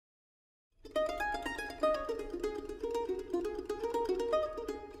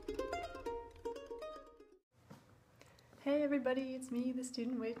everybody, it's me, the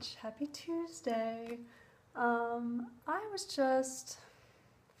Student Witch. Happy Tuesday. I was just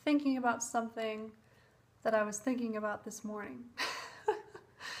thinking about something that I was thinking about this morning.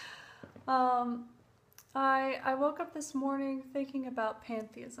 I woke up this morning thinking about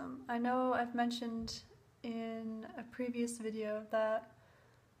pantheism. I know I've mentioned in a previous video that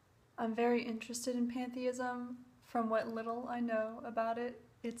I'm very interested in pantheism. From what little I know about it,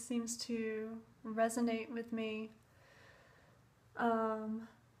 it seems to resonate with me.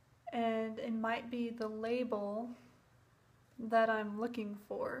 And it might be the label that I'm looking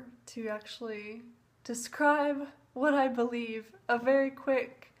for to actually describe what I believe. A very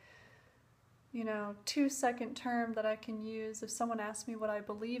quick, 2-second term that I can use. If someone asks me what I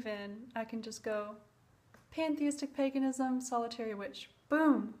believe in, I can just go, pantheistic paganism, solitary witch.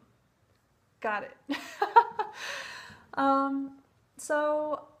 Boom! Got it.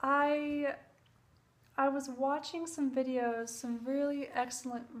 So I was watching some videos, some really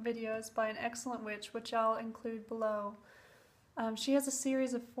excellent videos by an excellent witch, which I'll include below. She has a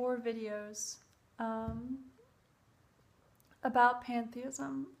series of 4 videos about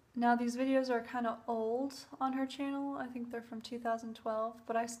pantheism. Now these videos are kind of old on her channel. I think they're from 2012,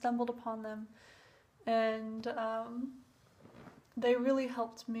 but I stumbled upon them and they really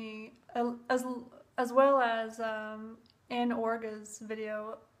helped me, as well as Anne Orga's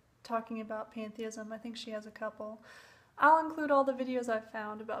video talking about pantheism. I think she has a couple. I'll include all the videos I've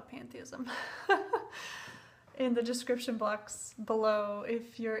found about pantheism in the description box below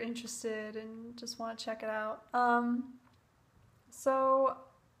if you're interested and just want to check it out. So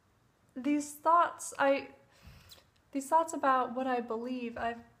these thoughts about what I believe,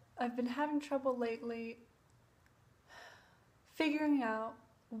 I've been having trouble lately figuring out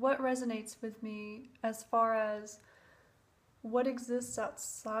what resonates with me as far as what exists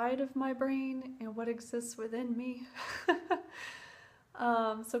outside of my brain and what exists within me.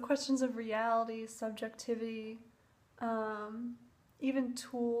 So questions of reality, subjectivity, even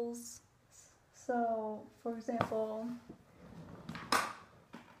tools. So, for example,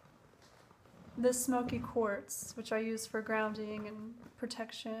 this smoky quartz, which I use for grounding and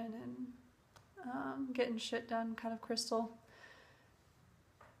protection and getting shit done kind of crystal.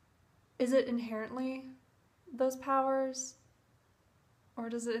 Is it inherently those powers? Or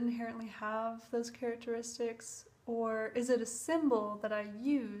does it inherently have those characteristics? Or is it a symbol that I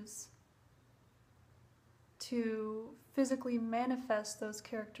use to physically manifest those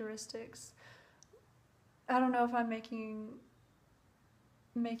characteristics? I don't know if I'm making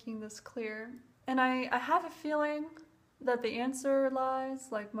this clear. And I have a feeling that the answer lies,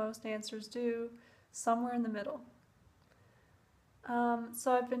 like most answers do, somewhere in the middle.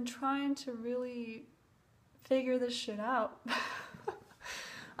 So I've been trying to really figure this shit out.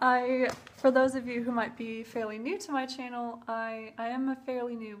 For those of you who might be fairly new to my channel, I am a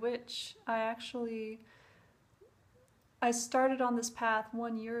fairly new witch. I started on this path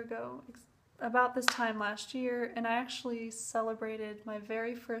 1 year ago, about this time last year, and I actually celebrated my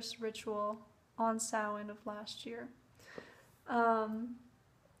very first ritual on Samhain of last year. I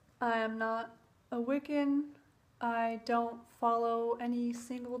am not a Wiccan. I don't follow any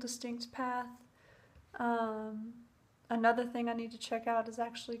single distinct path. Another thing I need to check out is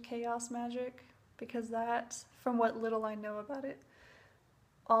actually chaos magic, because that, from what little I know about it,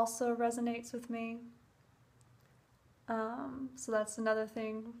 also resonates with me. So that's another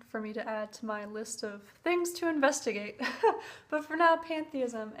thing for me to add to my list of things to investigate. But for now,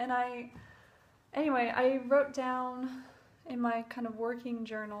 pantheism. And I wrote down in my kind of working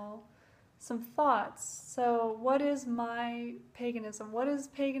journal some thoughts. So what is my paganism? What is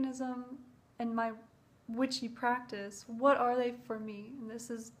paganism and my witchy practice? What are they for me? And this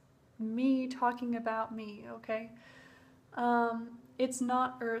is me talking about me, okay? It's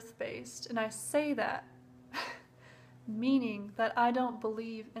not earth-based, and I say that meaning that I don't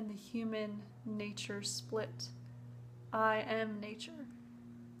believe in the human nature split. I am nature.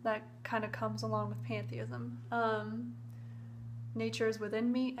 That kind of comes along with pantheism. Nature is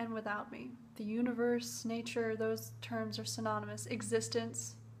within me and without me. The universe, nature, those terms are synonymous.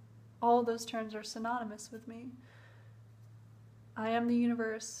 Existence, all those terms are synonymous with me. I am the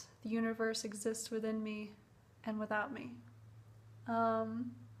universe exists within me and without me.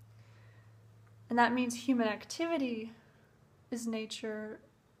 And that means human activity is nature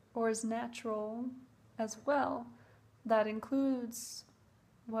or is natural as well. That includes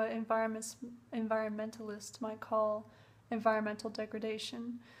what environmentalists might call environmental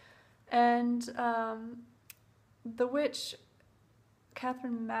degradation. And the witch,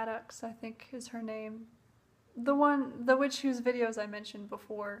 Catherine Maddox, I think is her name, the witch whose videos I mentioned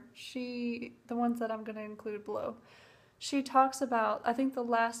before, the ones that I'm going to include below, she talks about, I think the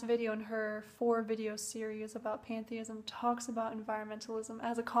last video in her 4-video series about pantheism talks about environmentalism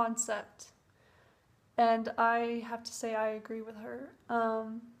as a concept. And I have to say I agree with her.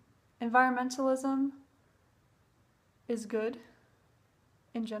 Environmentalism is good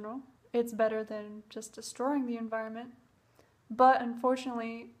in general. It's better than just destroying the environment. But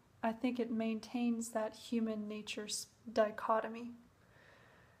unfortunately, I think it maintains that human nature dichotomy.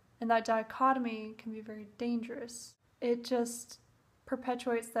 And that dichotomy can be very dangerous. It just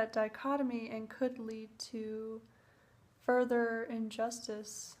perpetuates that dichotomy and could lead to further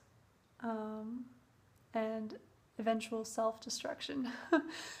injustice and eventual self-destruction.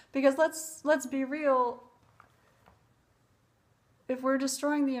 Because let's be real, if we're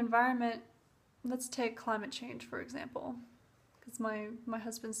destroying the environment, let's take climate change, for example, because my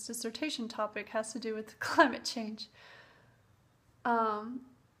husband's dissertation topic has to do with climate change.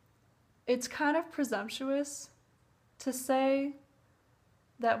 It's kind of presumptuous to say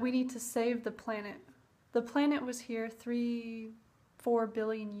that we need to save the planet. The planet was here 3-4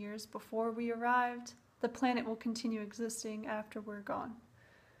 billion years before we arrived. The planet will continue existing after we're gone.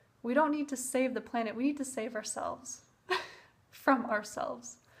 We don't need to save the planet. We need to save ourselves from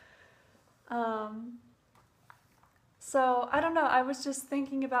ourselves. So I don't know. I was just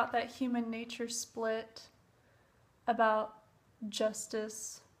thinking about that human nature split, about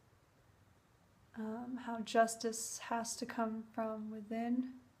justice, how justice has to come from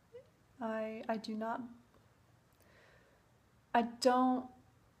within. I don't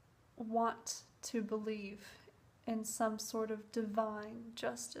want to believe in some sort of divine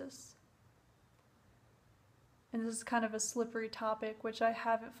justice. And this is kind of a slippery topic, which I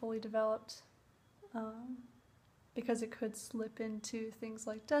haven't fully developed, because it could slip into things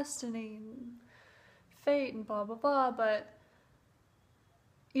like destiny and fate and blah, blah, blah. But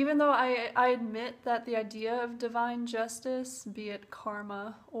even though I admit that the idea of divine justice, be it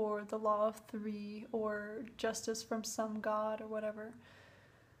karma or the law of 3 or justice from some god or whatever,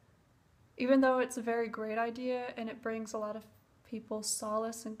 even though it's a very great idea and it brings a lot of people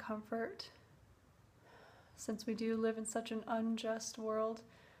solace and comfort, since we do live in such an unjust world,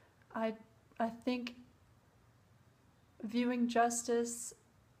 I think viewing justice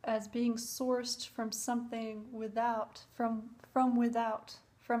as being sourced from something without, from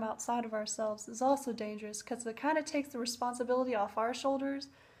outside of ourselves, is also dangerous, because it kind of takes the responsibility off our shoulders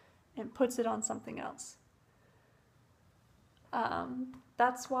and puts it on something else.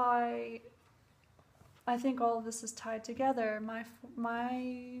 That's why I think all of this is tied together.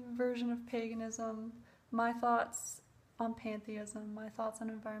 My version of paganism, my thoughts on pantheism, my thoughts on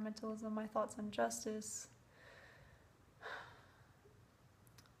environmentalism, my thoughts on justice.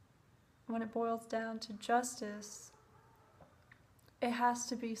 When it boils down to justice, it has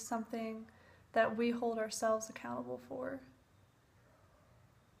to be something that we hold ourselves accountable for.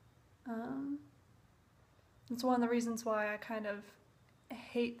 It's one of the reasons why I kind of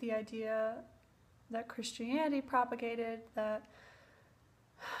hate the idea that Christianity propagated, that,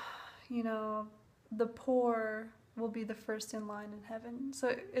 the poor will be the first in line in heaven.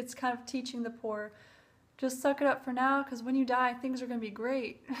 So it's kind of teaching the poor, just suck it up for now, because when you die, things are going to be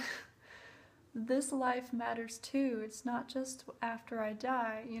great. This life matters too. It's not just after I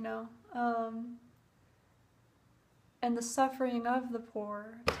die, and the suffering of the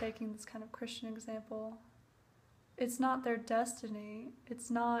poor, taking this kind of Christian example, it's not their destiny.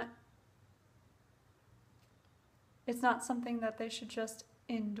 It's not something that they should just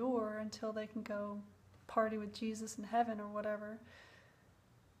endure until they can go party with Jesus in heaven or whatever.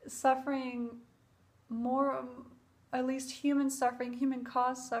 Suffering, more, at least human suffering, human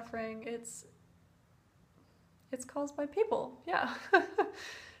caused suffering, it's caused by people, yeah.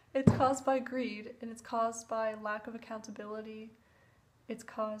 It's caused by greed, and it's caused by lack of accountability. It's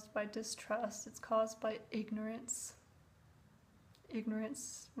caused by distrust. It's caused by ignorance.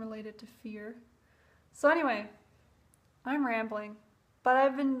 Ignorance related to fear. So anyway, I'm rambling, but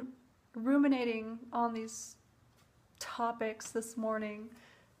I've been ruminating on these topics this morning.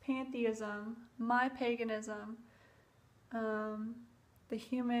 Pantheism, my paganism, the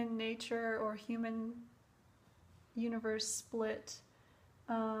human nature or human universe split.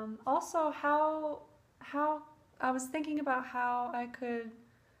 Also how I was thinking about how I could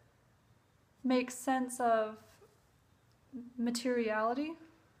make sense of materiality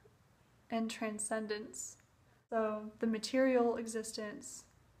and transcendence. So the material existence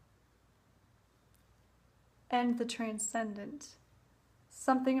and the transcendent,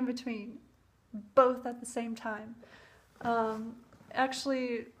 something in between, both at the same time.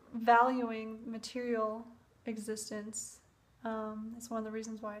 Actually valuing material existence It's one of the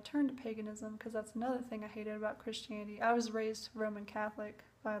reasons why I turned to paganism, because that's another thing I hated about Christianity. I was raised Roman Catholic,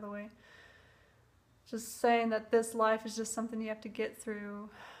 by the way. Just saying that this life is just something you have to get through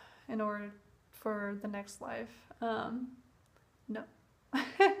in order for the next life. No. I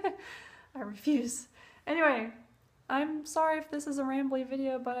refuse. Anyway, I'm sorry if this is a rambly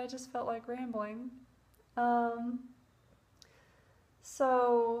video, but I just felt like rambling.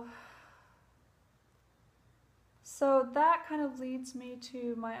 So that kind of leads me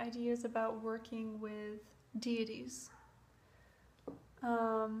to my ideas about working with deities.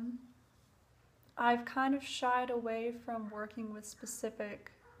 I've kind of shied away from working with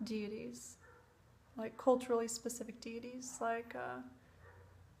specific deities, like culturally specific deities, like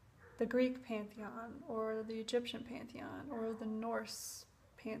the Greek pantheon, or the Egyptian pantheon, or the Norse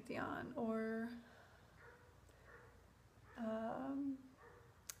pantheon, or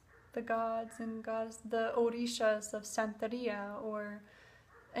the gods and goddesses, the Orishas of Santeria, or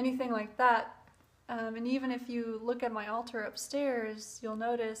anything like that. And even if you look at my altar upstairs, you'll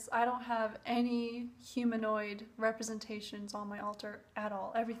notice I don't have any humanoid representations on my altar at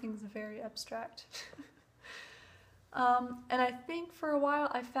all. Everything's very abstract. And I think for a while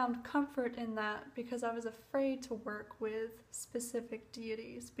I found comfort in that because I was afraid to work with specific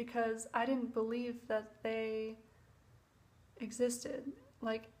deities because I didn't believe that they existed.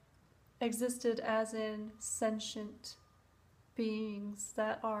 Like, existed as in sentient beings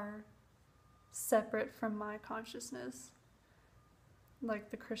that are separate from my consciousness.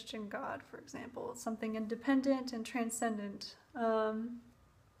 Like the Christian God, for example. It's something independent and transcendent. I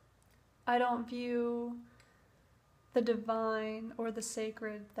don't view the divine or the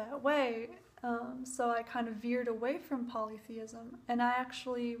sacred that way, so I kind of veered away from polytheism, and I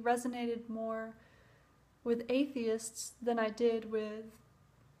actually resonated more with atheists than I did with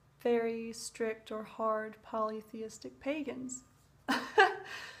very strict or hard polytheistic pagans.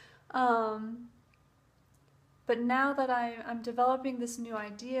 But now that I'm developing this new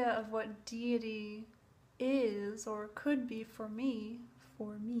idea of what deity is or could be for me,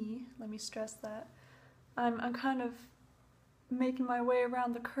 let me stress that, I'm kind of making my way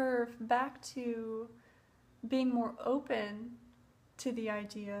around the curve back to being more open to the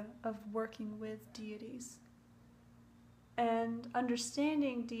idea of working with deities and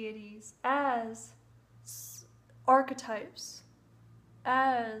understanding deities as archetypes,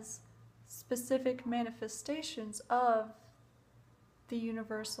 as specific manifestations of the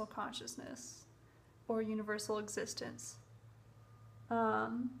universal consciousness or universal existence.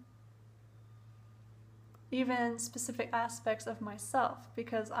 Even specific aspects of myself,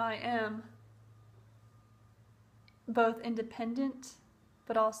 because I am both independent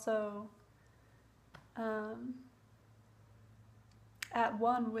but also at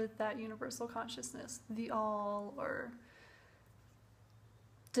one with that universal consciousness, the all or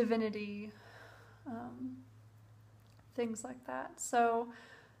divinity, things like that. So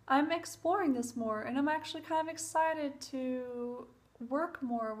I'm exploring this more, and I'm actually kind of excited to work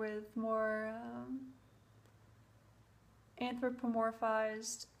more with more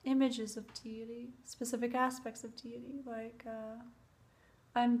anthropomorphized images of deity, specific aspects of deity. Like,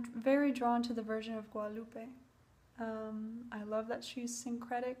 I'm very drawn to the Virgin of Guadalupe. I love that she's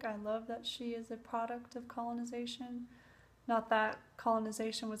syncretic. I love that she is a product of colonization. Not that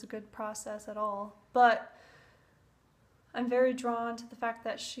colonization was a good process at all, but I'm very drawn to the fact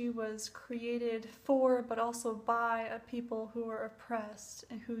that she was created for, but also by, a people who are oppressed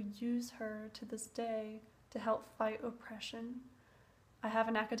and who use her to this day to help fight oppression. I have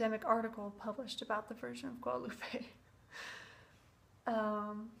an academic article published about the Virgin of Guadalupe.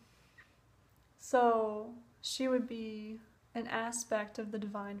 So she would be an aspect of the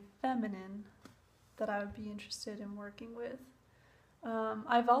divine feminine that I would be interested in working with.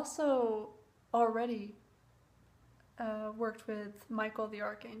 I've also already worked with Michael the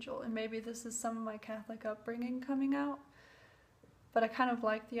Archangel, and maybe this is some of my Catholic upbringing coming out, but I kind of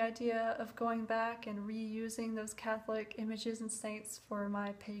like the idea of going back and reusing those Catholic images and saints for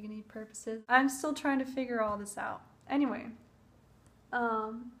my pagan-y purposes. I'm still trying to figure all this out. Anyway,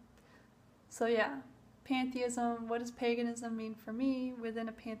 so yeah, pantheism, what does paganism mean for me within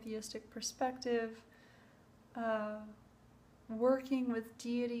a pantheistic perspective? Working with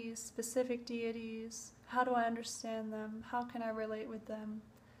deities, specific deities, how do I understand them? How can I relate with them?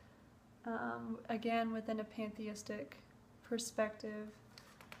 Again, within a pantheistic perspective.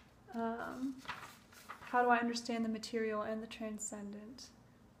 How do I understand the material and the transcendent?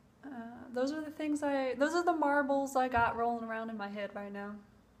 Those are the marbles I got rolling around in my head right now.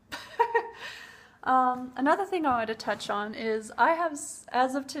 Another thing I wanted to touch on is I have,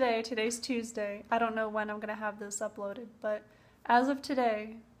 as of today, today's Tuesday, I don't know when I'm going to have this uploaded, but as of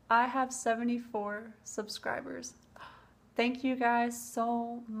today, I have 74 subscribers. Thank you guys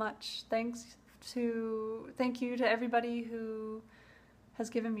so much. Thank you to everybody who has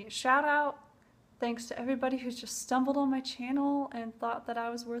given me a shout out. Thanks to everybody who's just stumbled on my channel and thought that I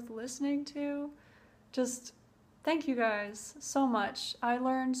was worth listening to. Just thank you guys so much. I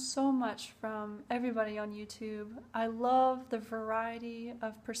learned so much from everybody on YouTube. I love the variety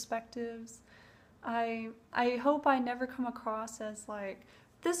of perspectives. I hope I never come across as like,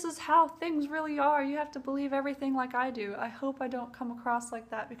 this is how things really are, you have to believe everything like I do. I hope I don't come across like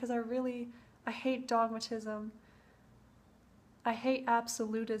that, because I hate dogmatism. I hate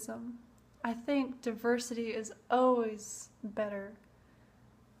absolutism. I think diversity is always better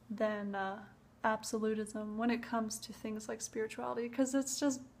than absolutism when it comes to things like spirituality, because it's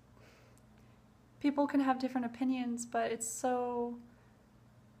just, people can have different opinions, but it's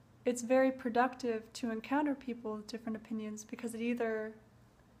very productive to encounter people with different opinions, because it either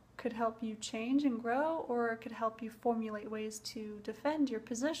could help you change and grow, or it could help you formulate ways to defend your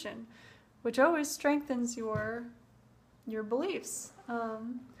position, which always strengthens your beliefs.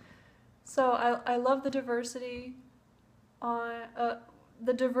 So I love the diversity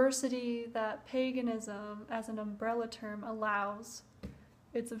that paganism as an umbrella term allows.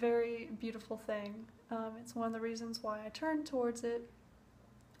 It's a very beautiful thing. It's one of the reasons why I turned towards it,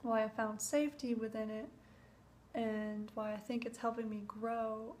 why I found safety within it, and why I think it's helping me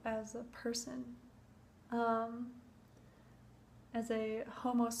grow as a person, as a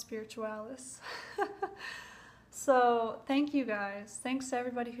homo spiritualis. So thank you guys. Thanks to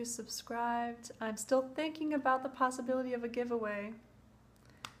everybody who subscribed. I'm still thinking about the possibility of a giveaway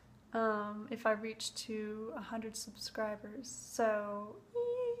if I reach to 100 subscribers. So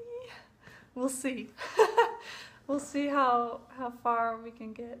we'll see. We'll see how far we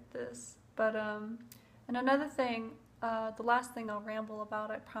can get this. But and another thing, the last thing I'll ramble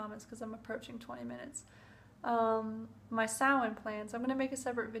about, I promise, because I'm approaching 20 minutes. My Samhain plans. I'm going to make a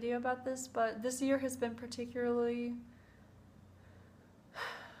separate video about this, but this year has been particularly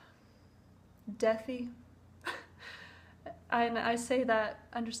deathy. And I say that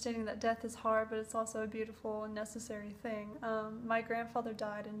understanding that death is hard, but it's also a beautiful and necessary thing. My grandfather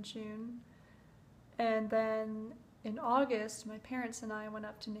died in June, and then in August, my parents and I went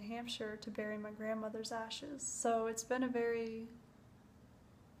up to New Hampshire to bury my grandmother's ashes. So it's been a very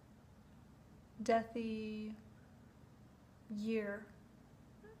deathy year,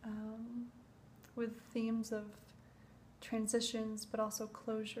 with themes of transitions, but also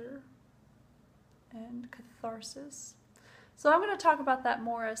closure and catharsis. So I'm going to talk about that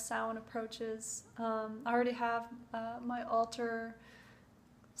more as Samhain approaches. I already have my altar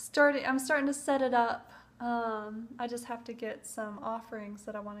starting. I'm starting to set it up. I just have to get some offerings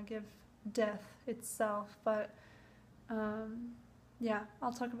that I want to give death itself, but yeah,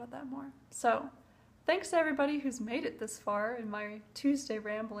 I'll talk about that more. So thanks to everybody who's made it this far in my Tuesday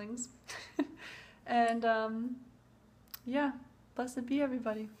ramblings. And yeah, blessed be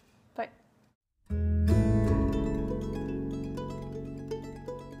everybody.